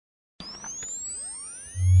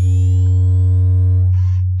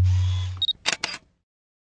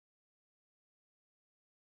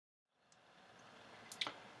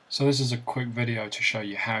So this is a quick video to show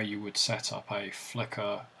you how you would set up a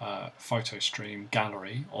Flickr photo stream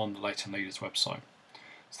gallery on the Latent Leaders website.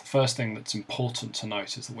 So the first thing that's important to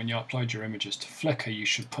note is that when you upload your images to Flickr, you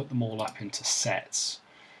should put them all up into sets.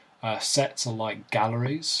 Sets are like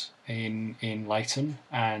galleries in Latent,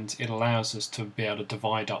 and it allows us to be able to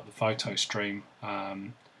divide up the photo stream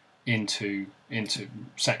into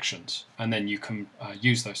sections, and then you can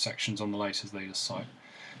use those sections on the Latent Leaders site.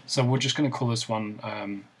 So we're just going to call this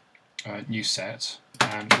one new set,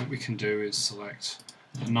 and what we can do is select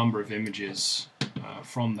a number of images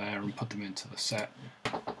from there and put them into the set.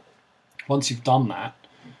 Once you've done that,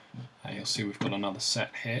 you'll see we've got another set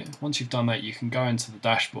here. Once you've done that, you can go into the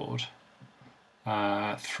dashboard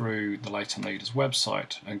through the Latent Leaders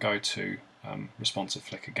website and go to responsive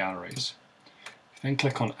Flickr galleries. If you then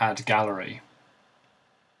click on Add Gallery,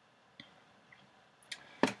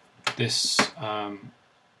 this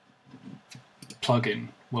plugin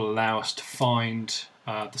will allow us to find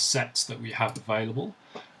the sets that we have available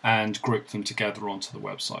and group them together onto the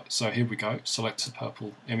website. So here we go, select the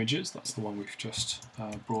purple images, that's the one we've just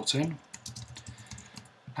brought in,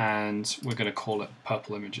 and we're going to call it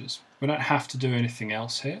purple images. We don't have to do anything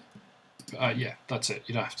else here. Yeah, that's it,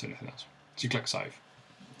 you don't have to do anything else. So you click Save.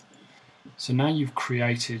 So now you've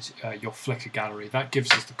created your Flickr gallery. That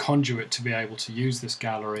gives us the conduit to be able to use this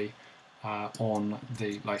gallery on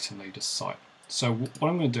the Latent Leaders site. So what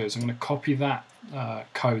I'm going to do is I'm going to copy that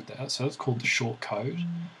code there, so that's called the short code,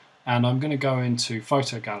 and I'm going to go into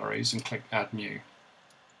photo galleries and click Add New.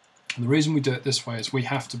 And the reason we do it this way is we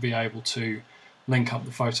have to be able to link up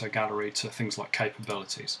the photo gallery to things like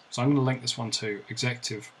capabilities. So I'm going to link this one to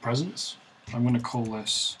Executive Presence. I'm going to call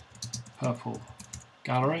this Purple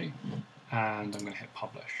Gallery, and I'm going to hit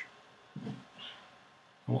Publish. And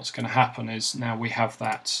what's going to happen is now we have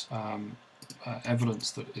that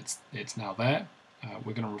evidence that it's now there.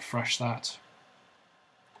 We're going to refresh that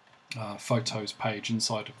photos page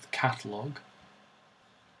inside of the catalogue,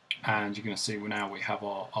 and you're going to see now we have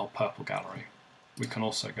our purple gallery. We can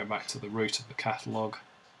also go back to the root of the catalogue,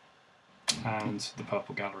 and the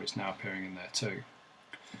purple gallery is now appearing in there too.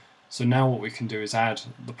 So now what we can do is add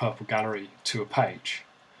the purple gallery to a page,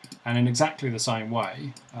 and in exactly the same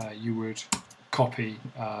way you would copy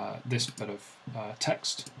this bit of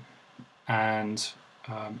text, and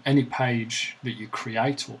any page that you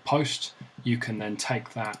create or post, you can then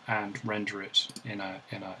take that and render it in a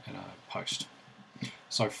post.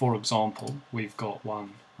 So for example, we've got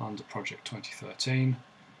one under Project 2013,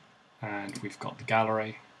 and we've got the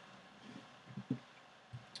gallery,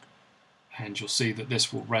 and you'll see that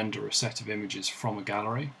this will render a set of images from a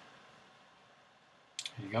gallery.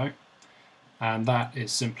 There you go. And that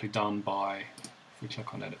is simply done by, if we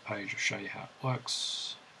click on Edit Page, I'll show you how it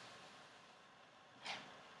works.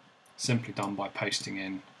 Simply done by pasting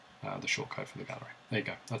in the shortcode for the gallery. There you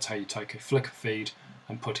go. That's how you take a Flickr feed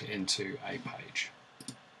and put it into a page.